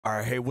All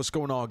right, hey, what's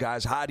going on,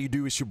 guys? How do you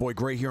do? It's your boy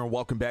Gray here, and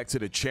welcome back to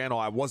the channel.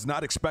 I was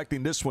not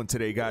expecting this one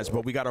today, guys,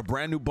 but we got a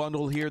brand new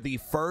bundle here, the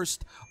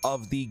first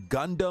of the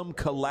Gundam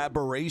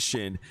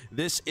collaboration.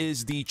 This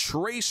is the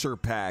Tracer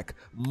Pack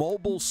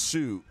Mobile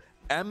Suit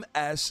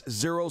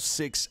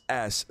MS-06S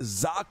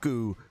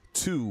ZAKU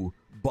 2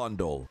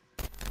 bundle.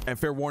 And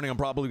fair warning, I'm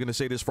probably going to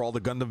say this for all the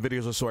Gundam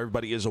videos so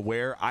everybody is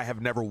aware. I have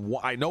never,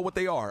 I know what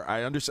they are.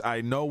 I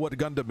know what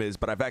Gundam is,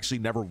 but I've actually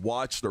never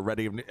watched or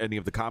read any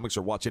of the comics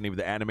or watched any of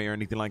the anime or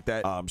anything like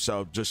that.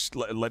 So just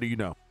letting you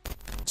know.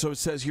 So it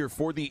says here,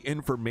 for the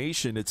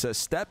information, it says,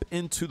 step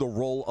into the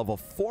role of a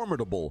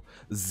formidable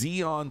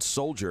Zeon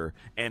soldier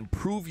and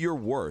prove your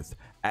worth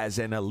as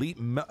an elite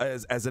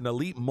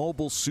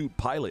mobile suit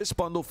pilot. This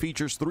bundle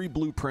features 3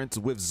 blueprints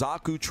with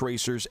ZAKU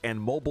tracers and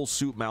mobile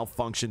suit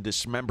malfunction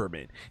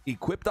dismemberment.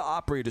 Equip the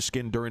operator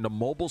skin during the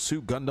Mobile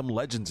Suit Gundam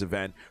Legends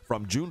event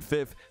from June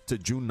 5th to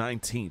June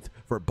 19th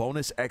for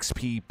bonus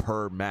XP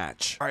per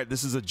match. All right,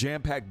 this is a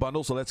jam-packed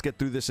bundle, so let's get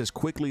through this as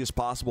quickly as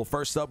possible.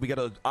 First up, we got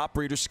an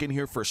operator skin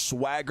here for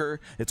Swagger.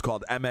 It's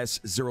called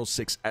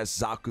MS-06S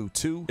ZAKU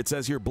 2. It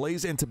says here,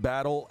 blaze into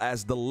battle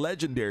as the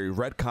legendary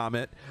Red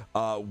Comet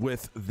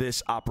with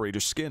this operator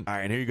skin. All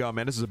right, and here you go,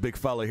 man. This is a big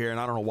fella here, and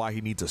I don't know why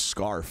he needs a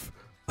scarf.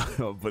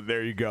 But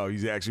there you go.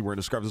 He's actually wearing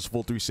a scarf. This is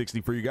full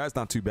 360 for you guys.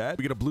 Not too bad.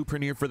 We get a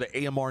blueprint here for the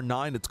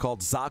AMR-9. It's called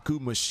ZAKU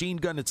Machine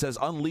Gun. It says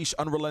unleash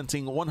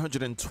unrelenting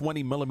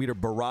 120mm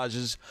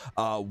barrages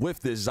with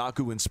this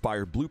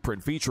ZAKU-inspired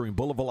blueprint featuring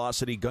bullet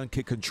velocity, gun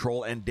kick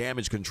control, and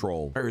damage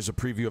control. Here's a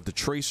preview of the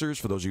tracers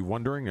for those of you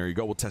wondering. There you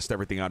go. We'll test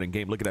everything out in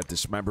game. Look at that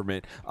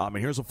dismemberment. And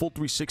here's a full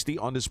 360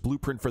 on this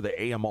blueprint for the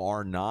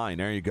AMR-9.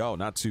 There you go.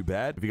 Not too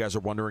bad. If you guys are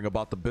wondering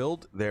about the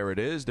build, there it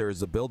is. There's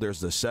the build. There's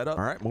the setup.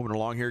 All right, moving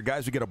along here,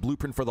 guys. We get a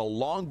blueprint for the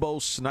longbow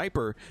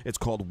sniper. It's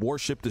called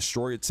Warship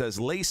Destroyer. It says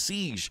lay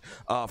siege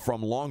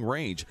from long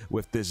range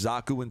with this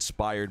ZAKU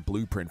inspired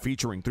blueprint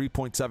featuring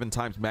 3.7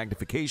 times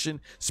magnification,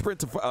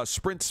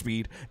 sprint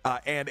speed,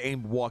 and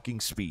aimed walking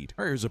speed.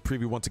 All right, here's a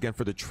preview once again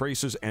for the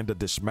tracers and the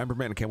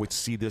dismemberment. I can't wait to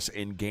see this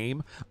in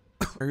game.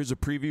 Here's a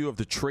preview of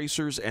the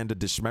tracers and the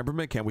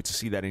dismemberment. Can't wait to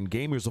see that in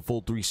game. Here's a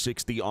full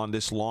 360 on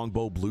this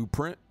longbow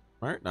blueprint.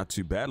 All right, not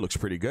too bad. Looks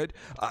pretty good.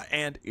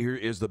 And here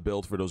is the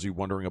build for those of you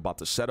wondering about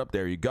the setup.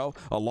 There you go.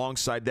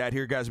 Alongside that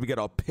here, guys, we got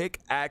a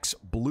pickaxe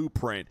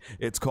blueprint.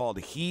 It's called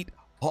Heat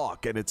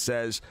Hawk, and it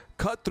says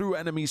cut through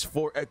enemy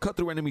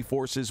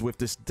forces with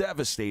this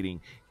devastating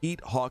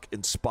Heat Hawk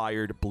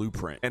inspired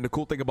blueprint. And the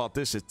cool thing about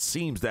this, it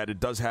seems that it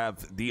does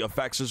have the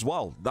effects as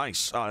well.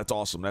 Nice. That's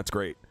awesome. That's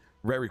great.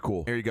 Very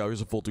cool. There you go.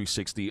 Here's a full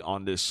 360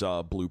 on this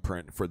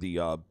blueprint for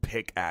the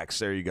pickaxe.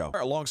 There you go.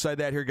 Right, alongside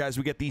that here, guys,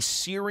 we get the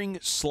Searing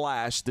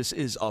Slash. This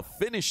is a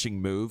finishing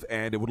move,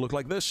 and it would look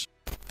like this.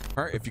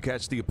 All right, if you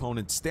catch the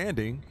opponent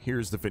standing,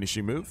 here's the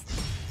finishing move.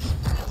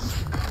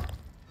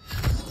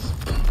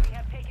 We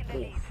have taken the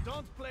lead.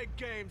 Don't play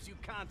games you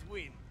can't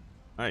win.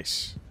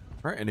 Nice.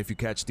 All right, and if you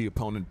catch the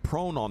opponent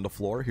prone on the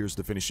floor, here's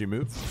the finishing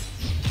move.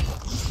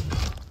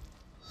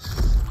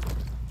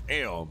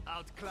 Damn.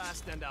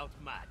 Outclassed and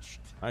outmatched.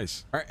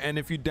 Nice. All right, and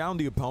if you down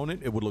the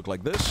opponent, it would look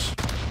like this.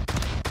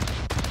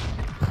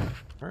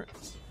 All right.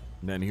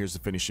 And then here's the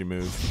finishing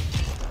move.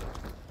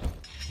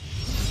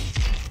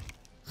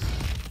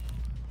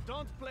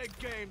 Don't play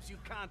games you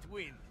can't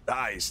win.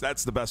 Nice.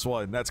 That's the best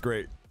one. That's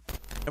great.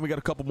 And we got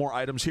a couple more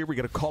items here. We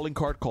got a calling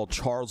card called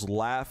Charles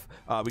Laugh.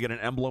 We got an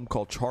emblem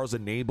called Charles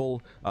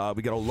Enable.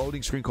 We got a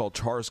loading screen called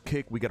Charles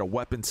Kick. We got a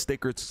weapon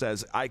sticker that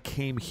says, I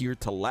came here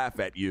to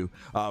laugh at you.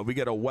 We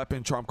got a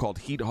weapon charm called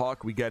Heat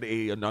Hawk. We got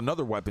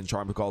another weapon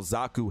charm called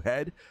ZAKU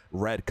Head,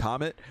 Red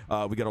Comet.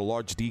 We got a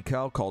large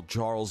decal called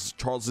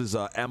Charles's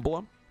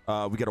emblem.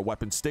 We got a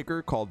weapon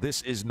sticker called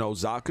This Is No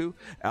ZAKU.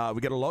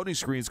 We got a loading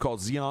screen called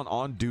Zeon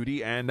On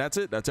Duty, and that's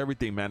it. That's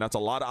everything, man. That's a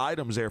lot of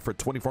items there for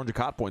 2,400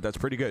 COD points. That's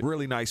pretty good.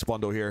 Really nice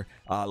bundle here.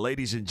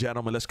 Ladies and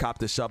gentlemen, let's cop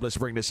this up. Let's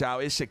bring this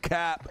out. It's a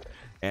cap,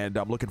 and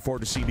I'm looking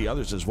forward to seeing the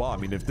others as well. I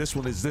mean, if this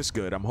one is this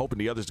good, I'm hoping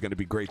the others are going to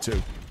be great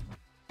too.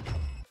 All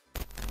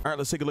right,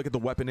 let's take a look at the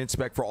weapon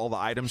inspec for all the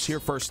items here.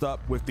 First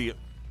up with the...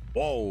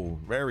 Whoa,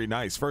 very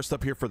nice. First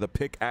up here for the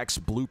pickaxe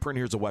blueprint.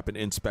 Here's a weapon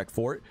inspec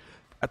for it.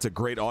 That's a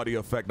great audio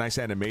effect. Nice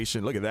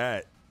animation. Look at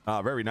that.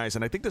 Very nice.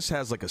 And I think this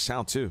has like a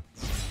sound too.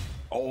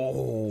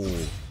 Oh.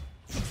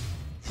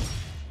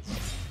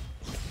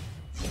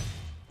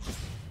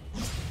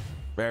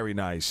 Very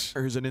nice.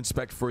 Here's an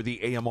inspect for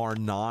the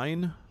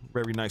AMR-9.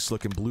 Very nice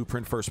looking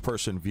blueprint, first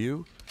person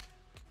view.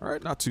 All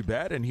right, not too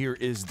bad. And here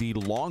is the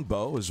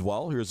longbow as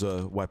well. Here's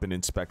a weapon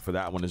inspect for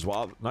that one as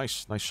well.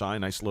 Nice shine,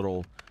 nice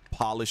little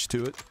polish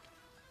to it.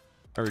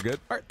 Very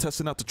good. All right,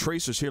 testing out the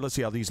tracers here. Let's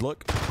see how these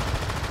look.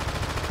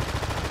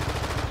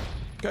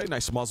 Okay,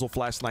 nice muzzle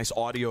flash, nice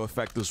audio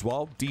effect as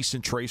well.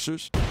 Decent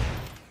tracers.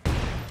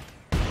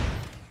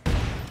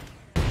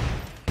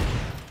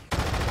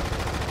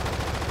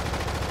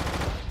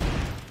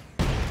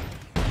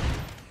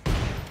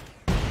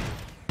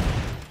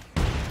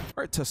 All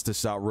right, test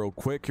this out real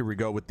quick. Here we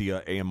go with the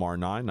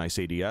AMR-9. Nice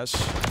ADS.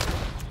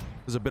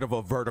 There's a bit of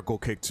a vertical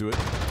kick to it.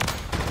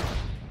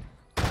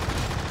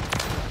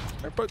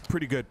 But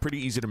pretty good, pretty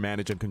easy to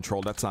manage and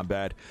control. That's not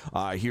bad.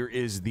 Here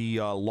is the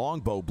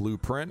longbow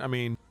blueprint. I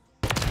mean,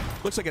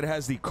 looks like it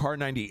has the Car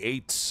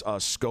 98's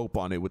scope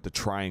on it with the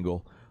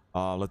triangle.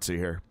 Let's see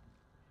here.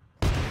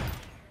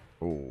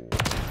 Oh.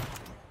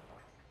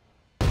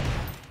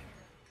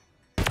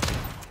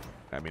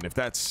 I mean, if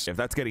that's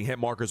getting hit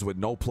markers with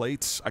no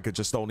plates, I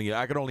could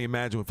only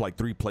imagine with like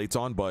 3 plates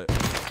on. But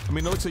I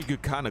mean, it looks like you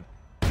could kind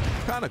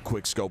of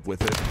quick scope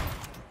with it.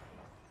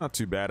 Not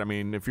too bad. I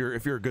mean, if you're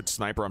a good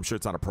sniper, I'm sure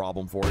it's not a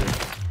problem for you.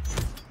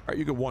 All right,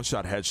 you get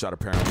one-shot headshot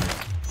apparently.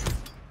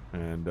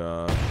 And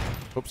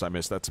oops, I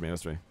missed. That's me.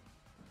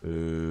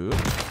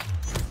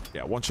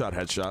 Yeah, one-shot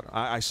headshot.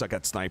 I suck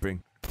at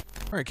sniping.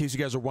 All right, in case you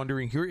guys are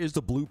wondering, here is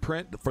the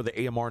blueprint for the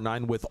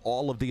AMR-9 with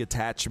all of the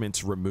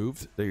attachments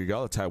removed. There you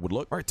go. That's how it would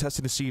look. All right,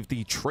 testing to see if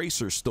the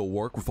tracers still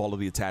work with all of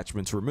the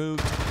attachments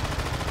removed.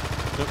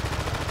 Nope.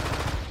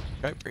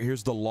 Okay,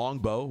 here's the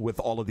longbow with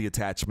all of the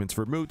attachments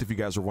removed. If you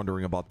guys are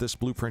wondering about this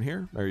blueprint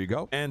here, there you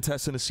go. And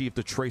testing to see if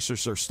the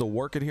tracers are still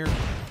working here.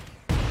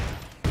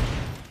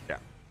 Yeah,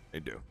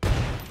 they do.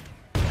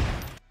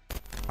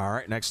 All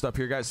right, next up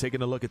here, guys,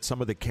 taking a look at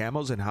some of the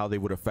camos and how they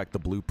would affect the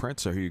blueprint.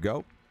 So here you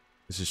go.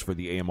 This is for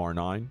the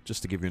AMR-9,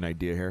 just to give you an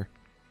idea here.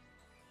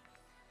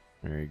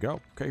 There you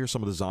go. Okay, here's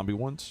some of the zombie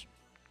ones.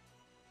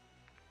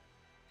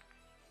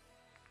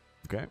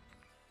 Okay.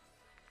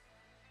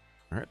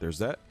 All right, there's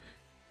that.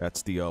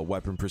 That's the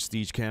weapon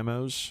prestige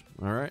camos.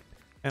 All right.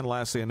 And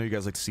lastly, I know you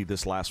guys like to see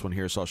this last one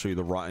here, so I'll show you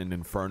the Rotten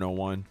Inferno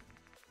one.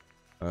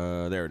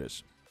 There it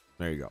is.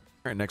 There you go. All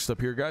right, next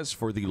up here, guys,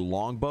 for the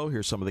longbow,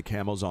 here's some of the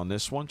camos on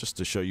this one, just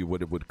to show you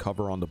what it would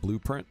cover on the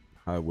blueprint,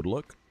 how it would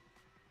look.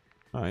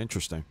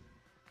 Interesting.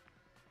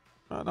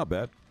 Not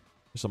bad.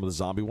 Here's some of the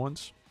zombie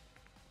ones.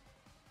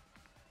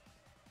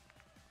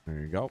 There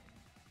you go.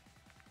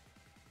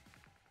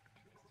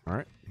 All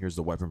right, here's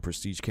the weapon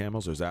prestige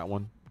camos. There's that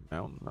one.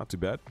 No, not too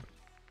bad.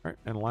 All right,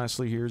 and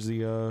lastly, here's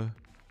the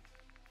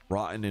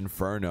Rotten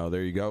Inferno.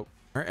 There you go.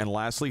 All right, and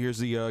lastly, here's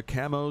the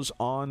camos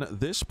on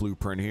this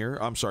blueprint here.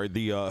 I'm sorry,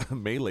 the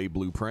melee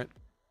blueprint.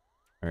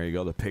 There you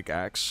go, the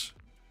pickaxe.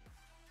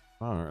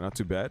 All right, not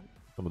too bad.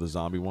 Some of the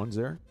zombie ones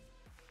there.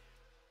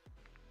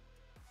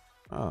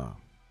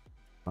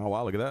 Oh,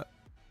 wow, look at that.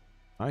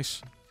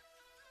 Nice.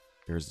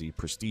 Here's the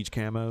prestige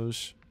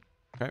camos.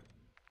 Okay.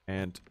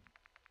 And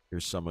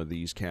here's some of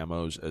these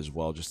camos as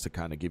well, just to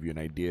kind of give you an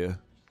idea.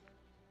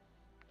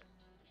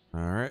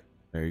 All right.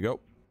 There you go.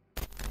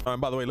 And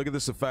by the way, look at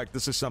this effect.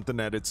 This is something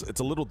that it's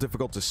a little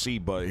difficult to see,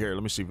 but here,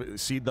 let me see.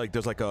 See, like,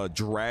 there's like a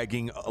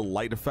dragging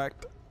light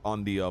effect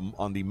on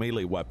the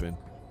melee weapon.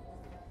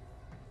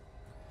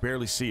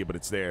 Barely see it, but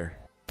it's there.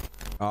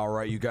 All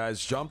right, you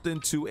guys, jumped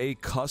into a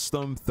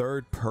custom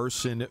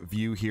third-person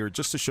view here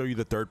just to show you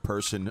the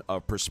third-person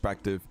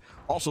perspective.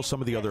 Also, some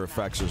of the other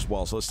effects as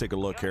well. So let's take a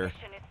look here.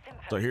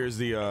 So here's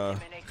the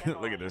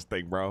look at this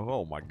thing, bro.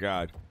 Oh my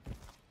god.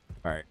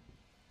 All right.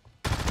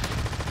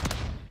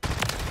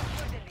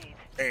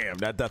 Damn,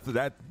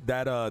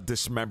 that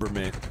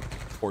dismemberment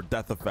or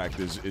death effect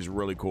is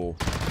really cool.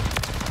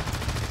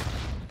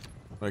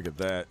 Look at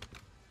that.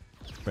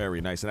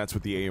 Very nice. And that's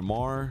with the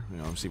AMR. You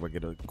know, let's see if I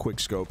get a quick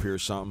scope here or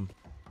something.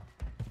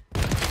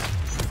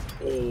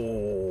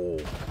 Oh.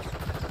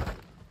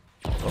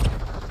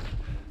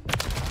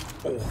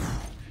 Oh.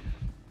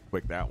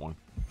 Quick that one.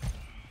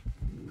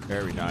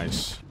 Very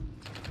nice.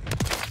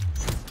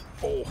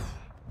 Oh.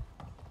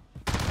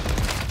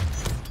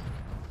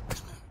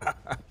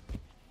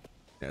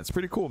 Yeah, it's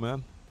pretty cool,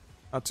 man.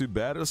 Not too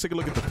bad. Let's take a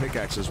look at the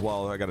pickaxe as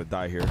well. I gotta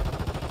die here.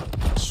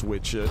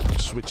 Switch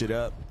it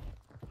up.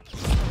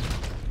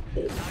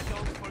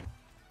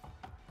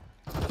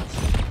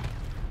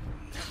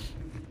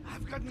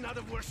 I've got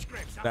another worse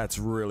scripts. That's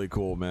really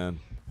cool, man.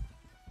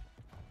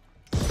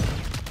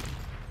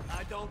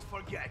 I don't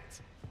forget.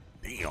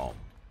 Damn.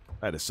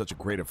 That is such a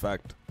great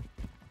effect.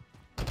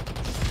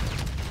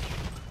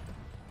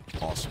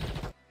 Awesome.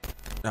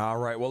 All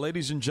right, well,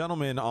 ladies and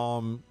gentlemen,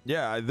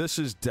 yeah, this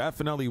is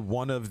definitely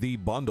one of the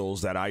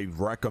bundles that I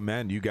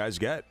recommend you guys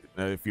get.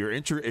 If you're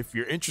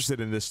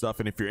interested in this stuff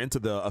and if you're into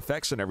the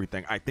effects and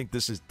everything, I think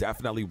this is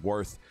definitely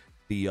worth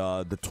the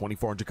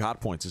 2,400 COD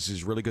points. This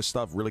is really good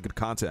stuff, really good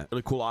content,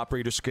 really cool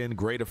operator skin,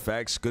 great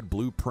effects, good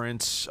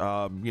blueprints,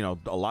 you know,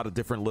 a lot of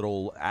different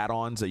little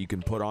add-ons that you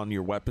can put on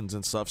your weapons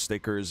and stuff,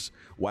 stickers,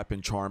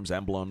 weapon charms,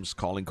 emblems,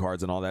 calling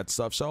cards, and all that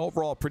stuff. So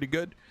overall, pretty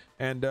good.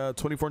 And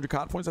 2,400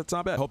 COD points, that's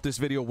not bad. Hope this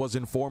video was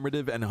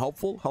informative and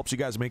helpful. Helps you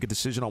guys make a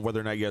decision on whether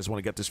or not you guys want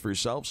to get this for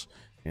yourselves.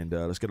 And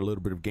let's get a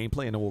little bit of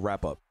gameplay, and then we'll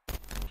wrap up.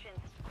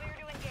 Clear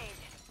to engage.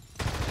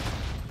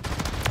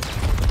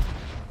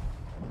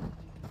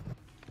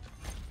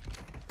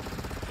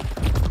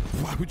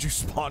 Why would you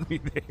spawn me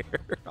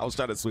there? I was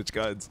trying to switch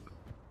guns.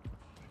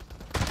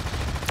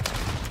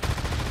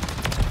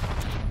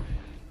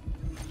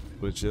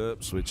 Switch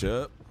up, switch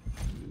up.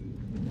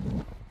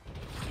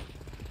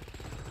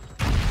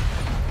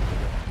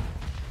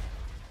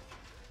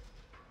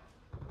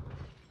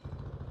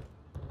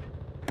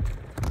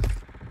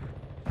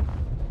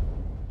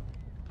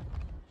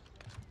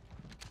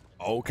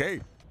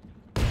 Okay.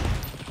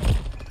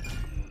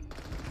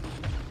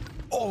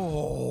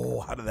 Oh,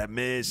 how did that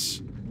miss?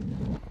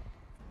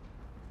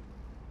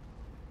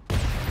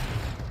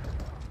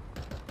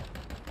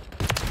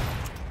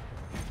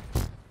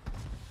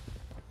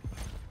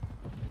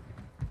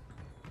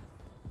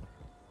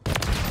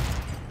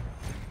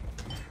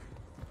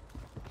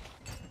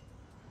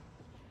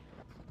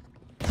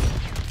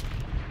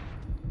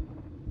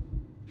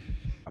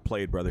 I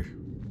played, brother.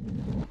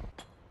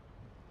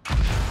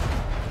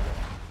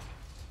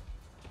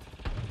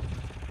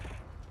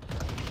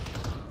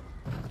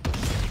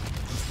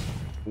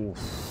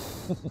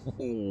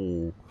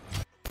 Oof.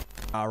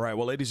 All right,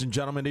 well, ladies and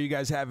gentlemen, there you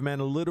guys have,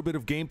 man, a little bit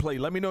of gameplay.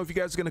 Let me know if you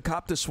guys are going to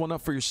cop this one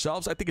up for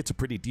yourselves. I think it's a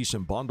pretty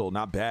decent bundle.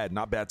 Not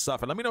bad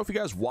stuff. And let me know if you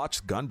guys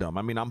watched Gundam.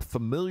 I mean, I'm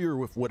familiar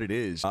with what it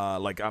is.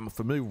 Like, I'm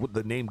familiar with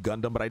the name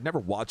Gundam, but I'd never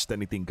watched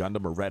anything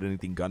Gundam or read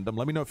anything Gundam.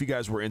 Let me know if you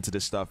guys were into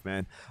this stuff,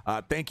 man.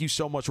 Thank you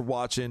so much for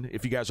watching.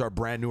 If you guys are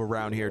brand new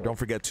around here, don't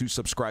forget to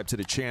subscribe to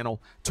the channel,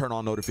 turn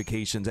on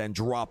notifications, and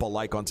drop a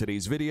like on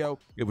today's video.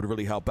 It would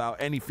really help out.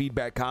 Any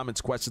feedback,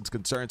 comments, questions,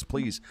 concerns,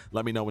 please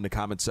let me know in the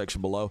comment section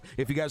below.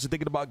 If you guys are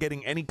thinking about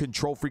getting any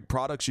Control Freak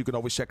products, you can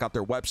always check out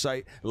their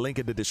website. Link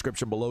in the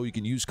description below. You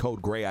can use code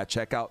GRAY at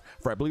checkout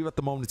for, I believe at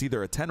the moment, it's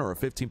either a 10 or a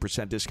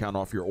 15% discount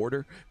off your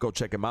order. Go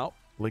check them out.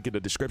 Link in the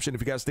description.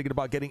 If you guys are thinking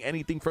about getting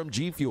anything from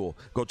G Fuel,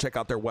 go check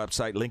out their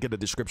website. Link in the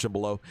description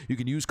below. You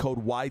can use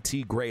code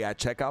YTGRAY at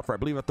checkout for, I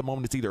believe at the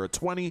moment, it's either a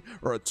 20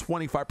 or a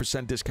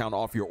 25% discount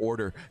off your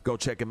order. Go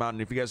check them out.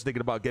 And if you guys are thinking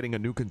about getting a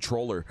new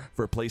controller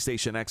for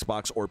PlayStation,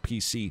 Xbox, or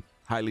PC,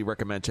 highly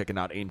recommend checking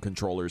out AIM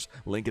controllers.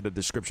 Link in the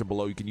description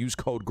below. You can use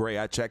code GRAY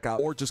at checkout,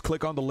 or just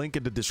click on the link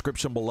in the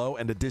description below,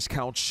 and the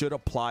discount should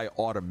apply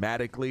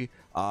automatically.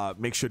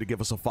 Make sure to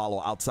give us a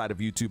follow outside of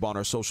YouTube on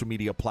our social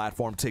media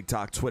platform: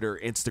 TikTok, Twitter,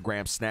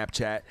 Instagram,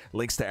 Snapchat.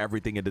 Links to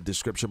everything in the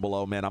description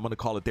below, man. I'm going to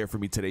call it there for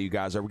me today, you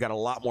guys. We got a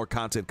lot more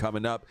content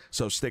coming up,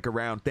 so stick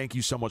around. Thank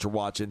you so much for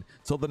watching.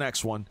 Till the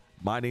next one,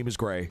 my name is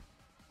Gray.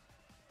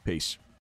 Peace.